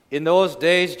In those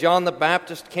days, John the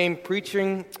Baptist came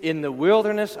preaching in the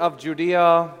wilderness of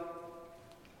Judea,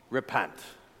 repent.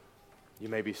 You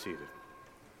may be seated.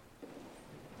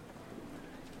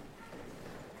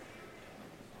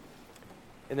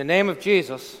 In the name of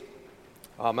Jesus,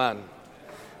 amen.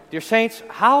 Dear saints,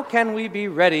 how can we be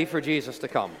ready for Jesus to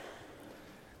come?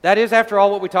 That is, after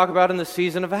all, what we talk about in the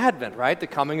season of Advent, right? The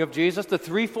coming of Jesus, the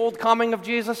threefold coming of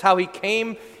Jesus, how he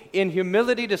came in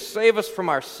humility to save us from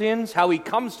our sins, how he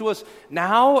comes to us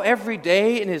now every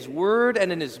day in his word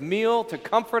and in his meal to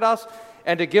comfort us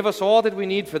and to give us all that we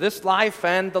need for this life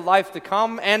and the life to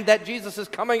come, and that Jesus is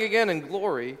coming again in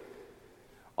glory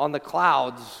on the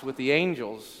clouds with the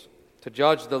angels to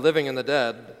judge the living and the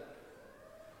dead.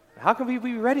 How can we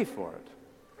be ready for it?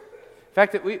 In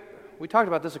fact, that we talked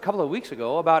about this a couple of weeks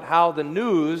ago, about how the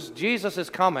news, Jesus is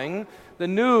coming, the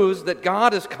news that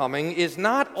God is coming, is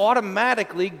not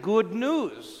automatically good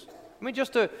news. I mean,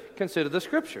 just to consider the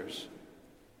Scriptures.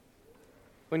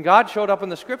 When God showed up in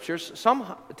the Scriptures,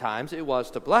 sometimes it was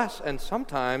to bless, and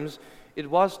sometimes it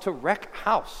was to wreck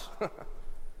house.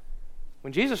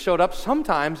 When Jesus showed up,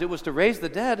 sometimes it was to raise the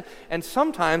dead, and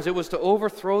sometimes it was to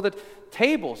overthrow the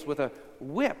tables with a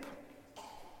whip.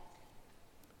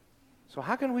 So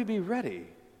how can we be ready?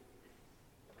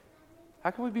 How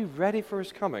can we be ready for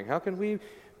his coming? How can we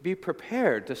be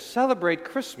prepared to celebrate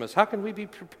Christmas? How can we be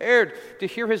prepared to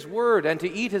hear his word and to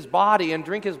eat his body and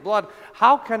drink his blood?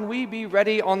 How can we be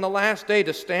ready on the last day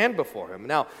to stand before him?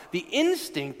 Now, the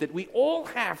instinct that we all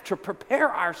have to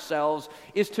prepare ourselves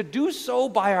is to do so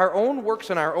by our own works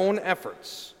and our own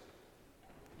efforts.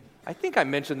 I think I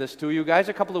mentioned this to you guys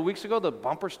a couple of weeks ago, the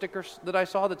bumper stickers that I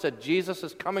saw that said, "Jesus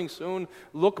is coming soon,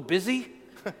 look busy."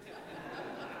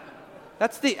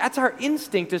 That's our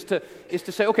instinct, is to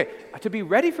say, okay, to be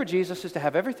ready for Jesus is to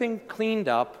have everything cleaned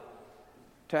up,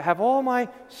 to have all my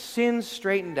sins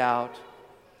straightened out,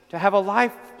 to have a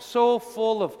life so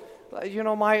full of,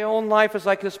 my own life is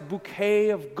like this bouquet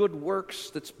of good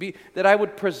works that I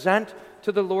would present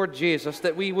to the Lord Jesus,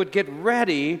 that we would get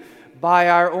ready by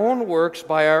our own works,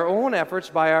 by our own efforts,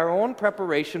 by our own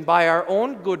preparation, by our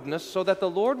own goodness, so that the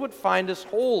Lord would find us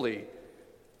holy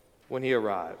when he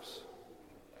arrives.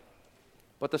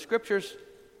 But the Scriptures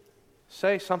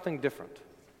say something different.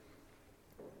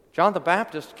 John the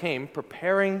Baptist came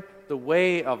preparing the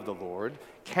way of the Lord,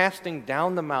 casting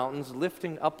down the mountains,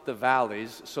 lifting up the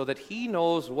valleys, so that he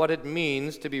knows what it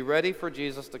means to be ready for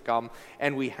Jesus to come.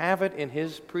 And we have it in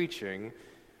his preaching.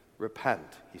 Repent,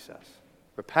 he says.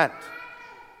 Repent.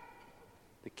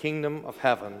 The kingdom of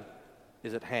heaven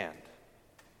is at hand.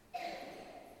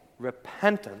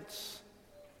 Repentance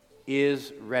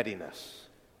is readiness.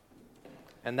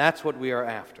 And that's what we are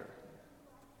after.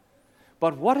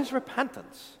 But what is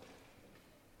repentance?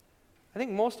 I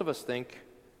think most of us think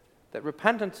that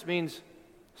repentance means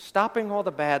stopping all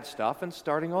the bad stuff and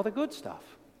starting all the good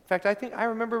stuff. In fact, I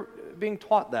remember being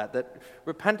taught that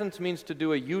repentance means to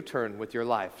do a U-turn with your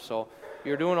life. So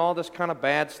you're doing all this kind of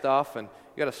bad stuff, and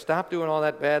you got to stop doing all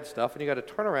that bad stuff, and you got to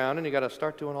turn around and you got to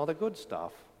start doing all the good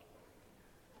stuff.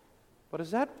 But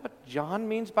is that what John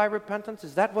means by repentance?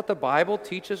 Is that what the Bible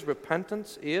teaches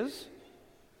repentance is?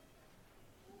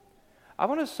 I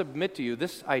want to submit to you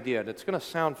this idea, and it's going to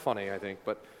sound funny, I think,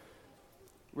 but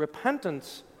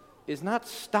repentance is not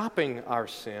stopping our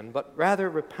sin, but rather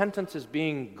repentance is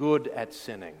being good at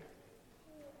sinning.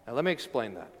 Now let me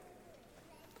explain that.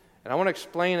 And I want to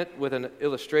explain it with an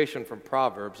illustration from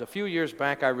Proverbs. A few years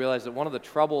back, I realized that one of the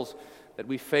troubles that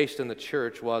we faced in the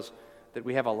church was that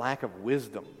we have a lack of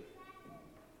wisdom.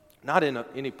 Not in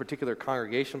any particular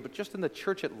congregation, but just in the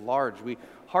church at large. We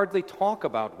hardly talk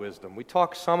about wisdom. We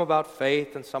talk some about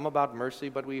faith and some about mercy,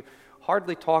 but we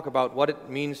hardly talk about what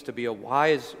it means to be a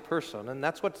wise person, and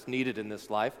that's what's needed in this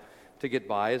life to get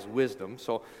by, is wisdom.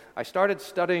 So I started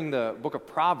studying the book of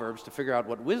Proverbs to figure out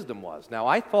what wisdom was. Now,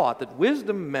 I thought that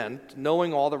wisdom meant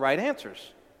knowing all the right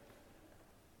answers,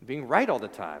 being right all the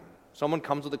time. Someone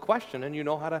comes with a question and you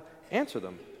know how to answer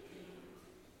them.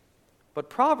 But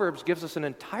Proverbs gives us an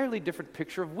entirely different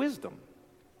picture of wisdom.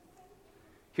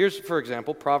 Here's, for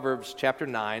example, Proverbs chapter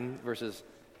 9, verses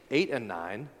 8 and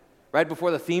 9. Right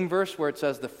before the theme verse where it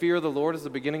says, "The fear of the Lord is the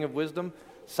beginning of wisdom,"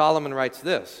 Solomon writes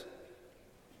this: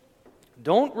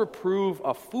 "Don't reprove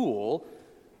a fool,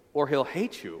 or he'll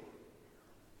hate you.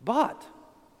 But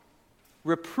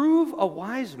reprove a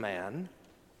wise man,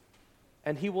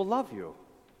 and he will love you.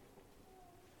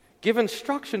 Give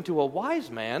instruction to a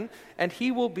wise man, and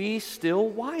he will be still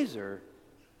wiser.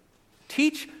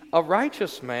 Teach a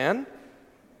righteous man,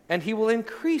 and he will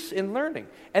increase in learning.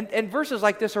 And verses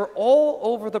like this are all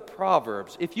over the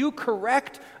Proverbs. If you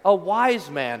correct a wise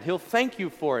man, he'll thank you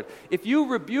for it. If you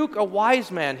rebuke a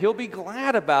wise man, he'll be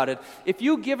glad about it. If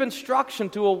you give instruction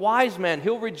to a wise man,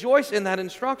 he'll rejoice in that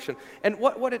instruction. And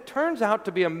what it turns out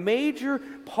to be a major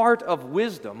part of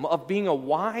wisdom, of being a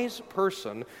wise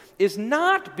person, is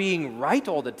not being right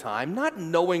all the time, not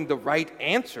knowing the right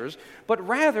answers, but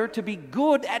rather to be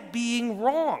good at being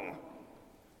wrong.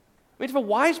 I mean, if a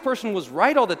wise person was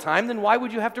right all the time, then why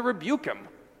would you have to rebuke him?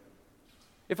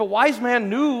 If a wise man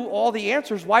knew all the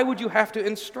answers, why would you have to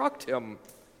instruct him?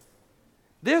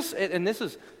 This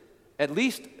is at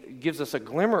least gives us a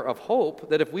glimmer of hope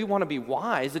that if we want to be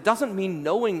wise, it doesn't mean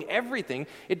knowing everything.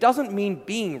 It doesn't mean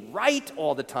being right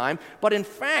all the time. But in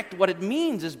fact, what it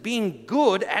means is being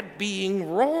good at being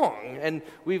wrong. And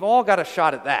we've all got a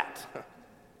shot at that.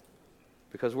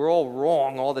 Because we're all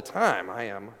wrong all the time. I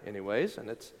am anyways, and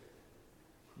it's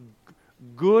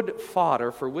good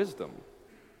fodder for wisdom.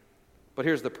 But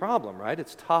here's the problem, right?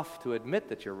 It's tough to admit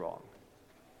that you're wrong.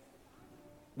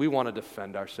 We want to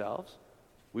defend ourselves.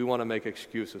 We want to make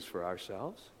excuses for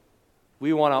ourselves.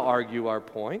 We want to argue our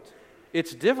point.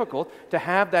 It's difficult to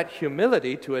have that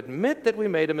humility to admit that we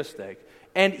made a mistake.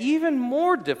 And even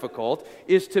more difficult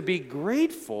is to be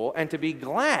grateful and to be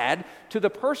glad to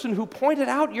the person who pointed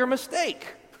out your mistake.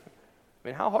 I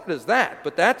mean, how hard is that?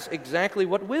 But that's exactly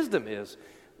what wisdom is.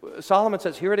 Solomon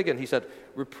says, hear it again. He said,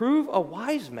 reprove a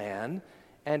wise man,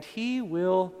 and he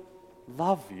will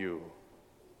love you.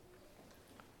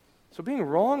 So being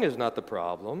wrong is not the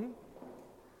problem.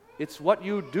 It's what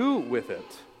you do with it.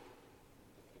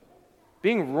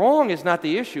 Being wrong is not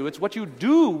the issue. It's what you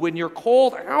do when you're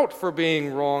called out for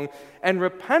being wrong. And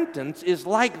repentance is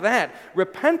like that.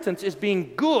 Repentance is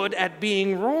being good at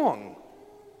being wrong.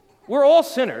 We're all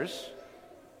sinners.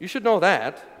 You should know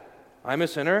that. I'm a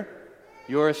sinner.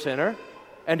 You're a sinner.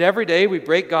 And every day we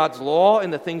break God's law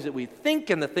in the things that we think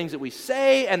and the things that we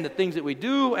say and the things that we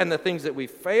do and the things that we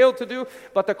fail to do.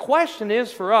 But the question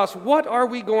is for us, what are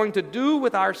we going to do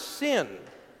with our sin?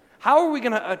 How are we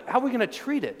going to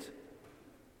treat it?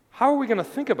 How are we going to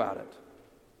think about it?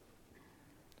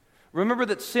 Remember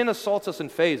that sin assaults us in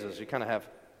phases. You kind of have,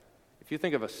 if you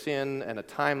think of a sin and a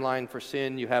timeline for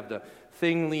sin, you have the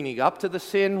thing leading up to the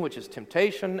sin, which is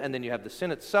temptation, and then you have the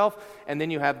sin itself, and then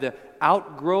you have the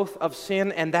outgrowth of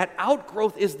sin, and that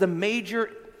outgrowth is the major,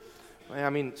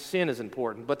 sin is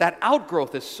important, but that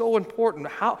outgrowth is so important.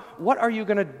 What are you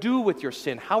going to do with your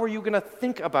sin? How are you going to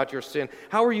think about your sin?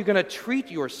 How are you going to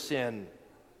treat your sin?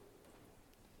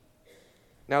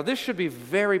 Now, this should be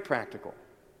very practical,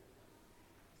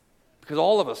 because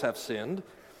all of us have sinned.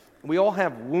 We all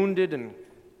have wounded and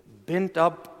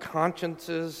bent-up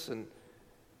consciences, and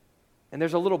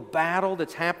there's a little battle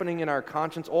that's happening in our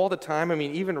conscience all the time. I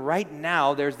mean, even right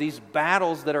now, there's these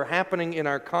battles that are happening in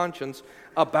our conscience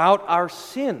about our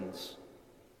sins.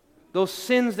 Those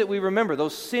sins that we remember,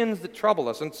 those sins that trouble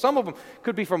us. And some of them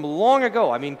could be from long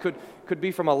ago. I mean, could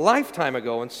be from a lifetime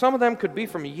ago, and some of them could be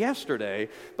from yesterday.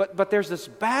 But there's this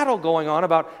battle going on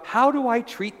about how do I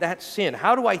treat that sin?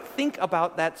 How do I think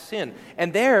about that sin?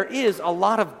 And there is a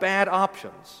lot of bad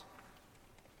options.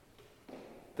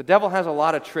 The devil has a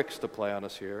lot of tricks to play on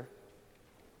us here.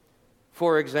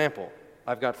 For example,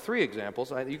 I've got 3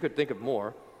 examples. You could think of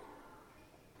more.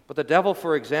 But the devil,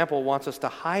 for example, wants us to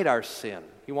hide our sin.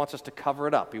 He wants us to cover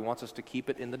it up. He wants us to keep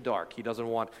it in the dark. He doesn't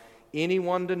want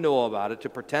anyone to know about it, to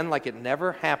pretend like it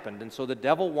never happened. And so the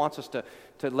devil wants us to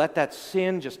let that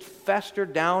sin just fester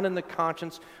down in the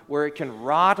conscience where it can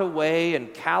rot away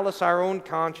and callous our own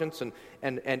conscience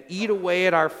and eat away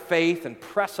at our faith and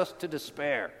press us to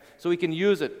despair. So he can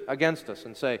use it against us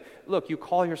and say, look, you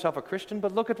call yourself a Christian,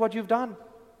 but look at what you've done.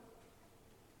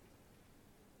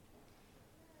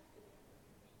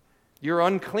 You're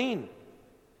unclean.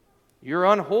 You're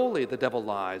unholy, the devil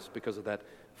lies because of that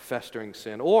festering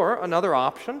sin. Or another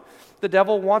option, the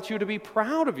devil wants you to be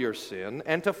proud of your sin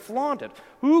and to flaunt it.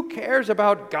 Who cares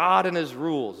about God and his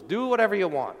rules? Do whatever you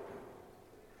want.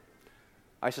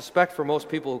 I suspect for most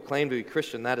people who claim to be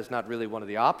Christian, that is not really one of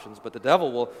the options, but the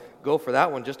devil will go for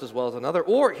that one just as well as another.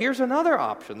 Or here's another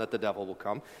option that the devil will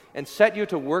come and set you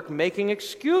to work making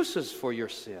excuses for your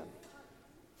sin.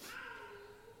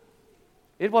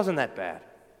 It wasn't that bad.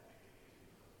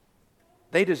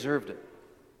 They deserved it.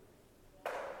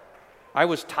 I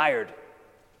was tired.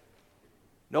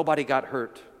 Nobody got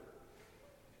hurt.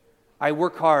 I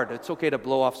work hard. It's okay to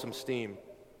blow off some steam.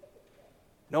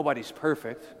 Nobody's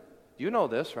perfect. You know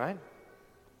this, right?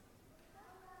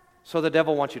 So the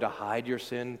devil wants you to hide your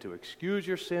sin, to excuse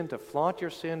your sin, to flaunt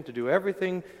your sin, to do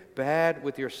everything bad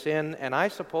with your sin. And I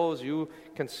suppose you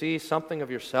can see something of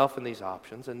yourself in these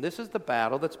options. And this is the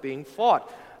battle that's being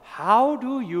fought. How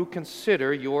do you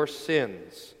consider your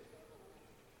sins?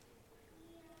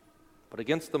 But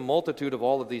against the multitude of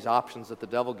all of these options that the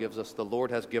devil gives us, the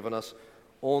Lord has given us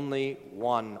only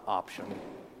one option.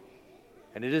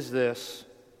 And it is this: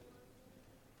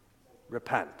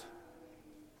 repent.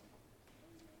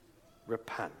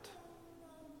 Repent.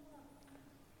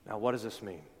 Now, what does this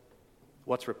mean?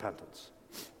 What's repentance?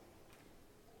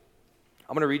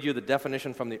 I'm going to read you the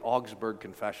definition from the Augsburg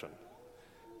Confession.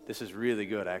 This is really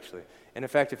good, actually. And in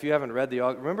fact, if you haven't read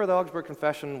remember the Augsburg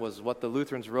Confession was what the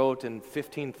Lutherans wrote in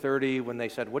 1530 when they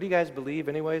said, "What do you guys believe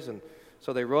anyways?" And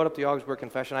so they wrote up the Augsburg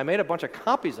Confession. I made a bunch of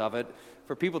copies of it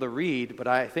for people to read, but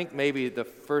I think maybe the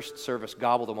first service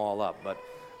gobbled them all up. But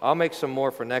I'll make some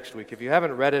more for next week. If you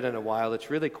haven't read it in a while,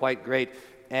 it's really quite great.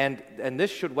 And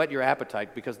this should whet your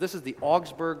appetite, because this is the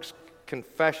Augsburg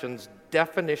Confession's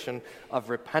definition of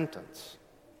repentance.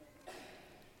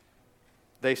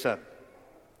 They said,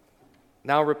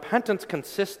 "Now repentance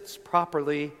consists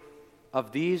properly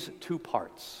of these two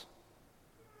parts.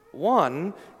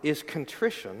 One is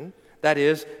contrition, that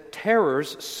is,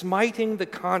 terrors smiting the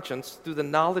conscience through the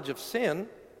knowledge of sin,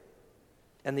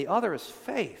 and the other is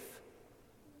faith,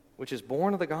 which is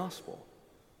born of the gospel,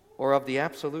 or of the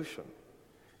absolution,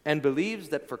 and believes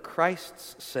that for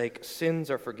Christ's sake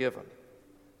sins are forgiven,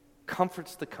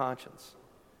 comforts the conscience,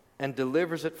 and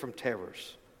delivers it from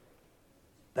terrors.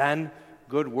 Then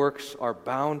good works are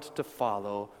bound to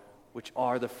follow, which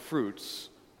are the fruits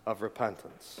of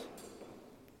repentance."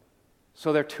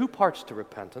 So there are two parts to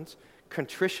repentance: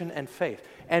 contrition and faith.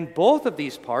 And both of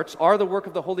these parts are the work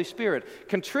of the Holy Spirit.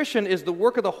 Contrition is the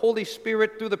work of the Holy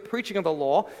Spirit through the preaching of the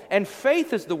law, and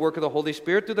faith is the work of the Holy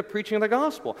Spirit through the preaching of the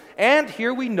gospel. And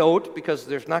here we note, because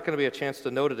there's not going to be a chance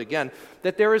to note it again,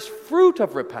 that there is fruit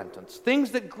of repentance,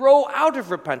 things that grow out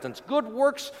of repentance, good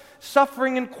works,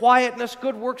 suffering and quietness,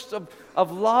 good works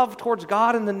of love towards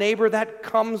God and the neighbor, that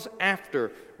comes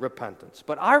after repentance.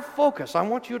 But our focus, I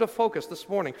want you to focus this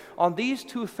morning on these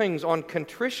two things, on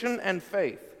contrition and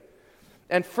faith.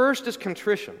 And first is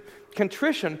contrition.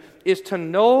 Contrition is to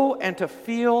know and to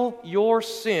feel your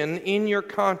sin in your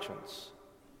conscience.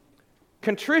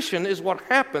 Contrition is what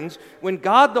happens when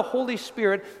God the Holy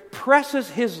Spirit presses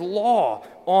His law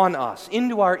on us,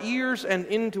 into our ears and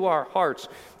into our hearts.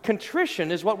 Contrition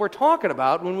is what we're talking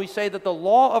about when we say that the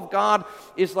law of God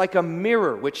is like a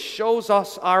mirror which shows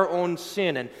us our own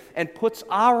sin and puts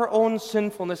our own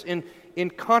sinfulness in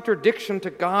contradiction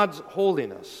to God's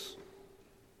holiness.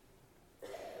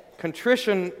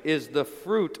 Contrition is the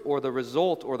fruit or the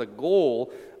result or the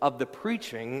goal of the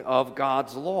preaching of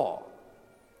God's law.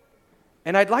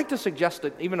 And I'd like to suggest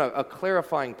even a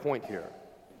clarifying point here.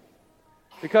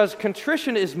 Because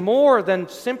contrition is more than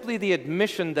simply the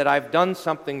admission that I've done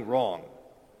something wrong,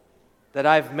 that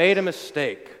I've made a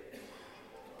mistake,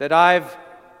 that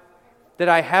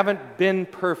I haven't been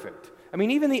perfect. I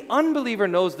mean, even the unbeliever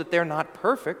knows that they're not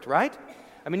perfect, right?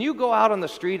 I mean, you go out on the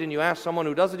street and you ask someone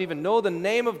who doesn't even know the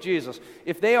name of Jesus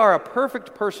if they are a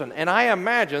perfect person, and I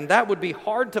imagine that would be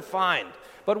hard to find.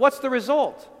 But what's the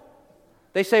result?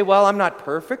 They say, well, I'm not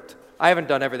perfect. I haven't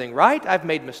done everything right. I've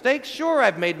made mistakes. Sure,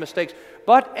 I've made mistakes.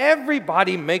 But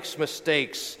everybody makes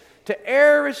mistakes. To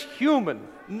err is human.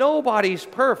 Nobody's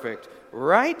perfect,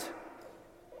 right?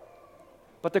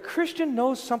 But the Christian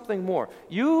knows something more.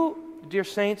 You, dear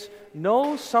saints,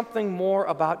 know something more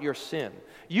about your sin.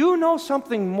 You know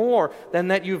something more than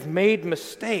that you've made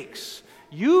mistakes.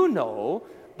 You know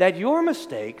that your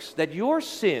mistakes, that your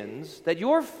sins, that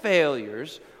your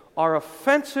failures are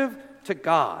offensive to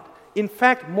God. In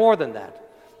fact, more than that,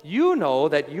 you know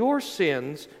that your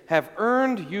sins have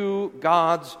earned you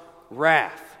God's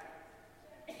wrath.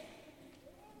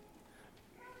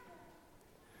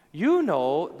 You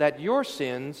know that your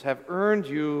sins have earned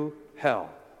you hell.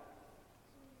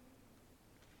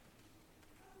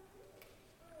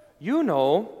 You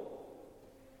know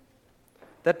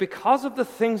that because of the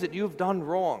things that you've done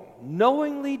wrong,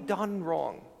 knowingly done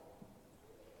wrong,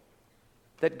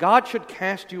 that God should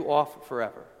cast you off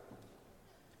forever.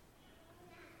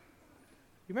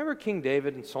 You remember King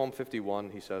David in Psalm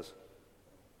 51, he says,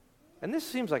 and this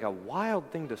seems like a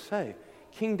wild thing to say.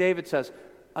 King David says,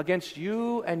 "Against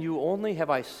you and you only have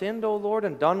I sinned, O Lord,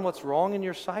 and done what's wrong in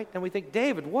your sight." And we think,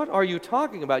 David, what are you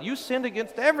talking about? You sinned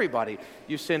against everybody.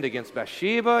 You sinned against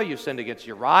Bathsheba. You sinned against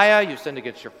Uriah. You sinned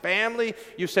against your family.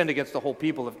 You sinned against the whole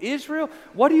people of Israel.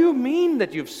 What do you mean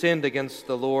that you've sinned against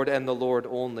the Lord and the Lord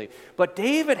only? But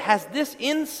David has this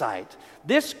insight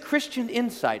This Christian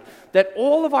insight that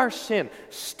all of our sin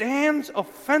stands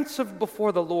offensive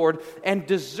before the Lord and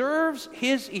deserves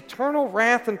His eternal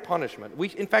wrath and punishment.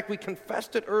 In fact, we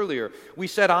confessed it earlier. We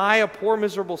said, I, a poor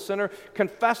miserable sinner,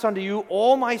 confess unto you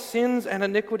all my sins and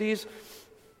iniquities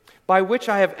by which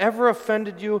I have ever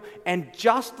offended you and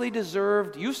justly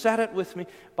deserved, you said it with me,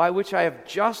 by which I have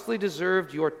justly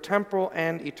deserved your temporal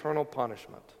and eternal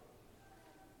punishment.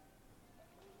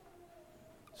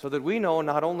 So that we know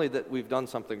not only that we've done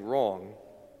something wrong,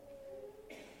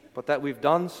 but that we've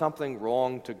done something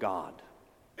wrong to God.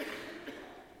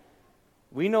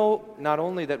 We know not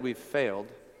only that we've failed,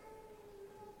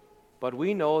 but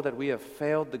we know that we have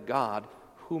failed the God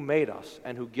who made us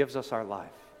and who gives us our life.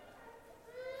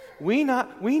 We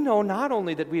know not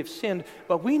only that we have sinned,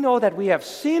 but we know that we have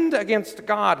sinned against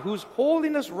God, whose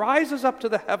holiness rises up to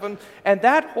the heaven, and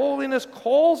that holiness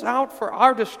calls out for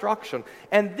our destruction.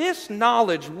 And this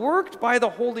knowledge, worked by the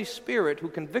Holy Spirit, who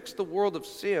convicts the world of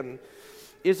sin,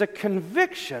 is a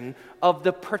conviction of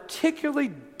the particularly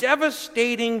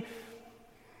devastating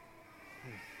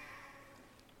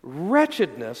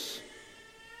wretchedness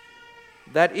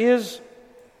that is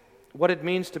what it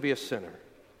means to be a sinner.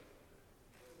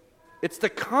 It's the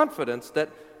confidence that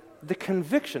the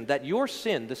conviction that your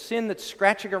sin, the sin that's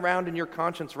scratching around in your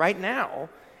conscience right now,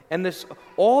 and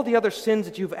all the other sins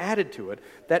that you've added to it,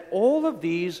 that all of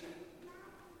these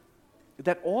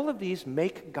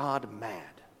make God mad.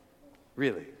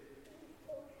 Really.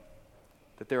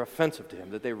 That they're offensive to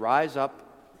Him, that they rise up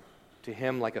to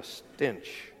Him like a stench.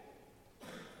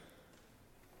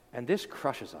 And this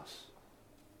crushes us.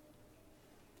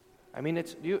 I mean,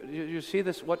 you see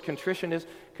this, what contrition is?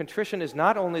 Contrition is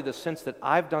not only the sense that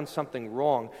I've done something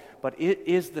wrong, but it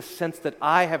is the sense that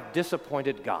I have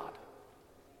disappointed God.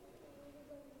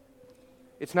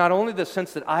 It's not only the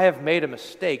sense that I have made a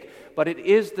mistake, but it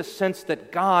is the sense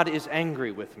that God is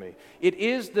angry with me. It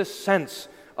is the sense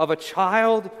of a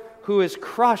child who is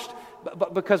crushed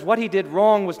because what he did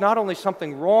wrong was not only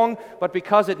something wrong, but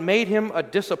because it made him a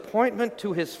disappointment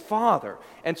to his father.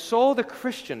 And so the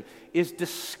Christian is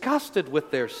disgusted with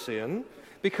their sin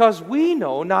because we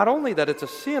know not only that it's a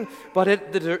sin, but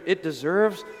it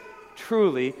deserves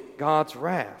truly God's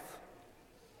wrath.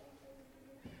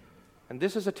 And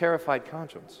this is a terrified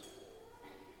conscience.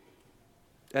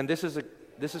 And this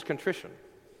is contrition.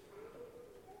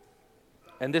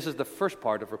 And this is the first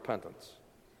part of repentance.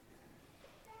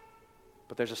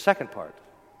 But there's a second part,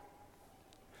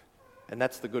 and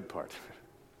that's the good part.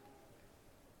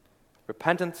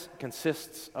 Repentance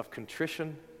consists of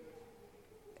contrition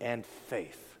and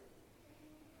faith.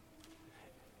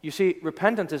 You see,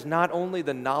 repentance is not only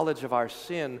the knowledge of our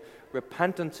sin,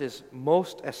 repentance is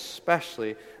most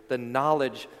especially the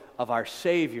knowledge of our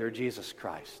Savior, Jesus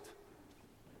Christ.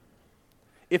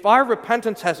 If our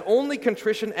repentance has only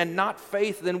contrition and not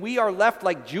faith, then we are left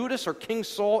like Judas or King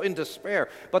Saul in despair.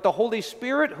 But the Holy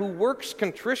Spirit, who works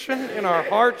contrition in our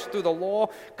hearts through the law,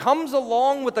 comes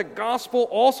along with the gospel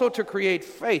also to create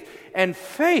faith. And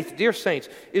faith, dear saints,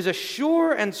 is a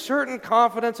sure and certain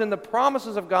confidence in the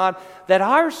promises of God that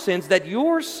our sins, that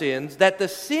your sins, that the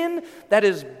sin that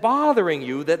is bothering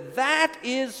you, that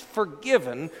is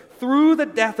forgiven through the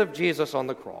death of Jesus on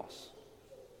the cross.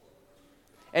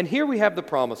 And here we have the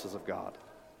promises of God.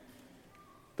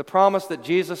 The promise that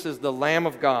Jesus is the Lamb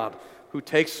of God who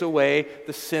takes away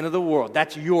the sin of the world.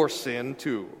 That's your sin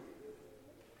too.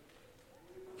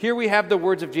 Here we have the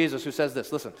words of Jesus who says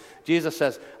this. Listen, Jesus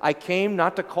says, I came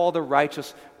not to call the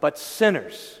righteous, but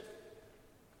sinners.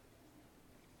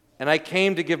 And I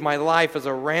came to give my life as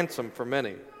a ransom for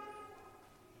many.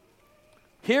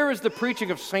 Here is the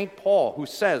preaching of St. Paul who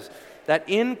says that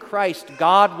in Christ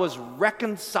God was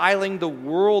reconciling the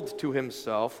world to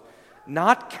Himself,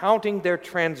 not counting their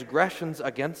transgressions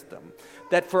against them.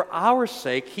 That for our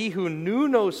sake He who knew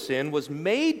no sin was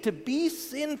made to be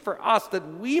sin for us,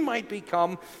 that we might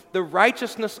become the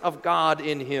righteousness of God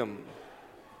in Him.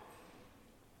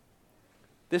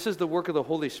 This is the work of the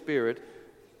Holy Spirit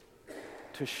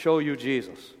to show you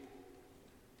Jesus,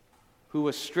 who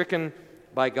was stricken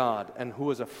by God and who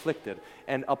was afflicted,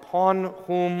 and upon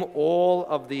whom all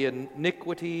of the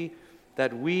iniquity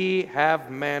that we have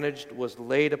managed was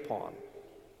laid upon.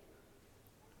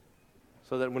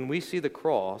 So that when we see the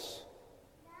cross,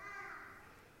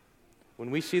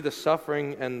 when we see the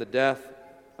suffering and the death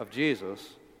of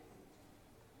Jesus,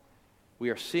 we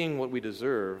are seeing what we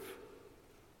deserve,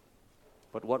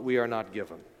 but what we are not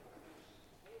given.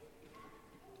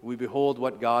 We behold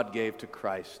what God gave to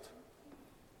Christ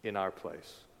in our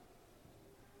place.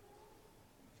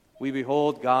 We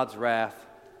behold God's wrath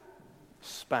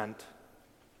spent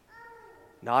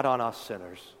not on us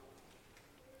sinners,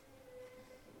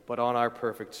 but on our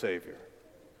perfect Savior.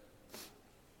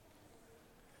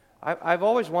 I've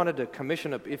always wanted to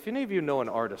commission, if any of you know an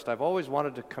artist, I've always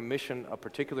wanted to commission a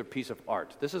particular piece of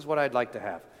art. This is what I'd like to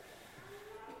have.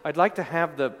 I'd like to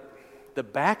have the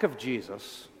back of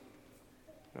Jesus,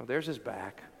 there's his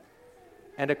back,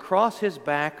 and across his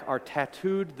back are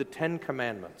tattooed the 10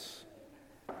 Commandments.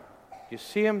 You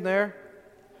see him there?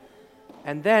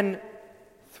 And then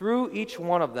through each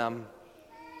one of them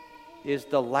is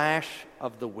the lash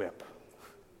of the whip.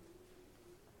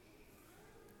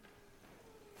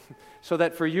 So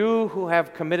that for you who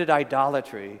have committed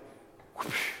idolatry,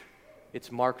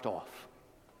 it's marked off.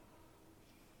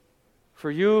 For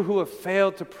you who have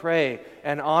failed to pray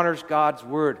and honors God's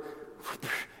word,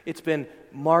 it's been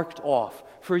marked off.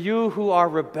 For you who are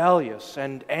rebellious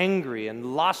and angry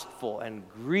and lustful and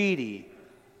greedy,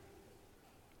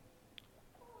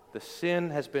 the sin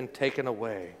has been taken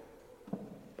away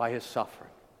by his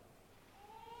suffering.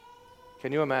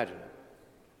 Can you imagine it?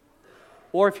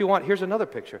 Or if you want, here's another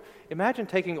picture. Imagine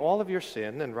taking all of your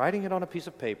sin and writing it on a piece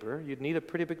of paper. You'd need a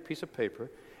pretty big piece of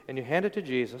paper. And you hand it to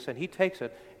Jesus, and he takes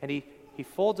it, and he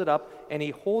folds it up, and he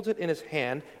holds it in his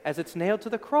hand as it's nailed to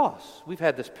the cross. We've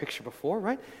had this picture before,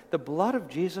 right? The blood of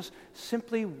Jesus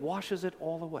simply washes it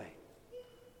all away.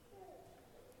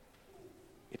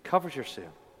 It covers your sin.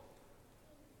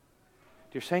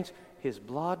 Dear saints, his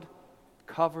blood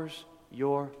covers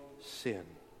your sin.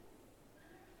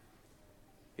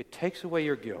 It takes away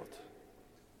your guilt.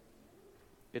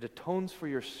 It atones for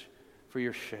your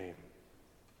shame.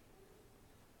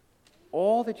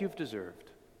 All that you've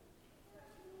deserved.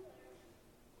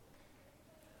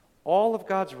 All of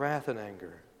God's wrath and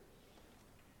anger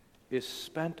is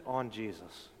spent on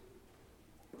Jesus,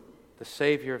 the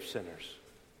Savior of sinners.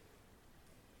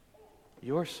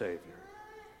 Your Savior.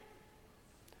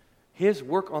 His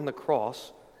work on the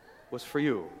cross was for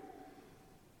you.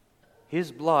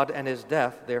 His blood and his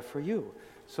death, they're for you,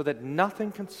 so that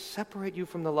nothing can separate you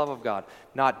from the love of God.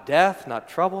 Not death, not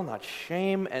trouble, not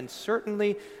shame, and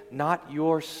certainly not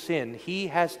your sin. He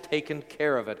has taken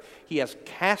care of it. He has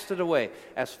cast it away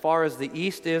as far as the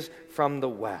east is from the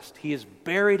west. He has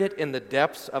buried it in the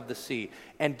depths of the sea.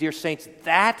 And dear saints,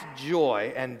 that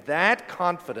joy and that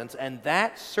confidence and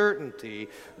that certainty,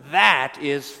 that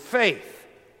is faith.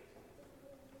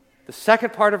 The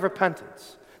second part of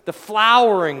repentance. The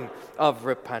flowering of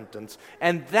repentance.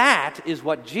 And that is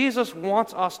what Jesus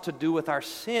wants us to do with our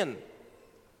sin.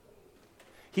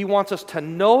 He wants us to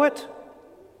know it,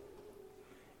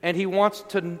 and he wants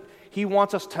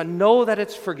us to know that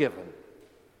it's forgiven.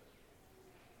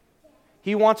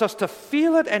 He wants us to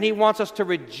feel it, and he wants us to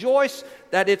rejoice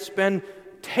that it's been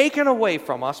taken away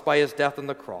from us by his death on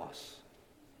the cross.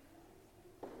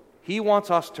 He wants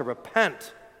us to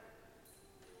repent.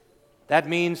 That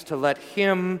means to let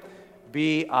him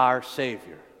be our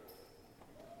Savior.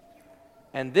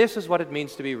 And this is what it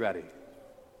means to be ready.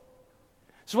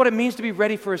 This is what it means to be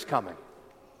ready for his coming.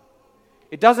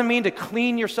 It doesn't mean to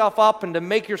clean yourself up and to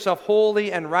make yourself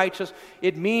holy and righteous.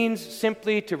 It means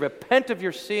simply to repent of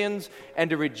your sins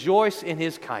and to rejoice in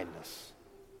his kindness.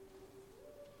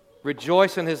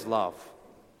 Rejoice in his love.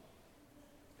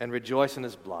 And rejoice in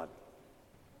his blood.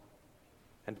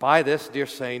 And by this, dear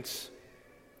saints,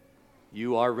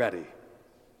 you are ready.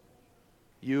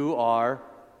 You are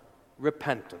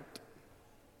repentant.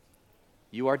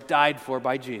 You are died for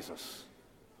by Jesus.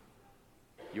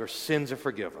 Your sins are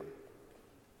forgiven.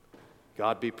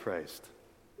 God be praised.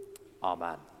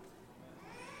 Amen.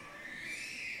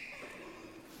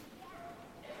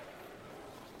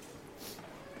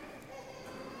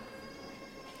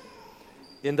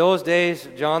 In those days,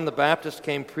 John the Baptist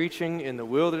came preaching in the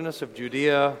wilderness of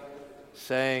Judea,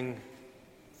 saying,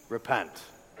 "Repent,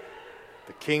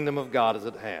 the kingdom of God is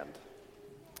at hand."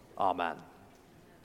 Amen.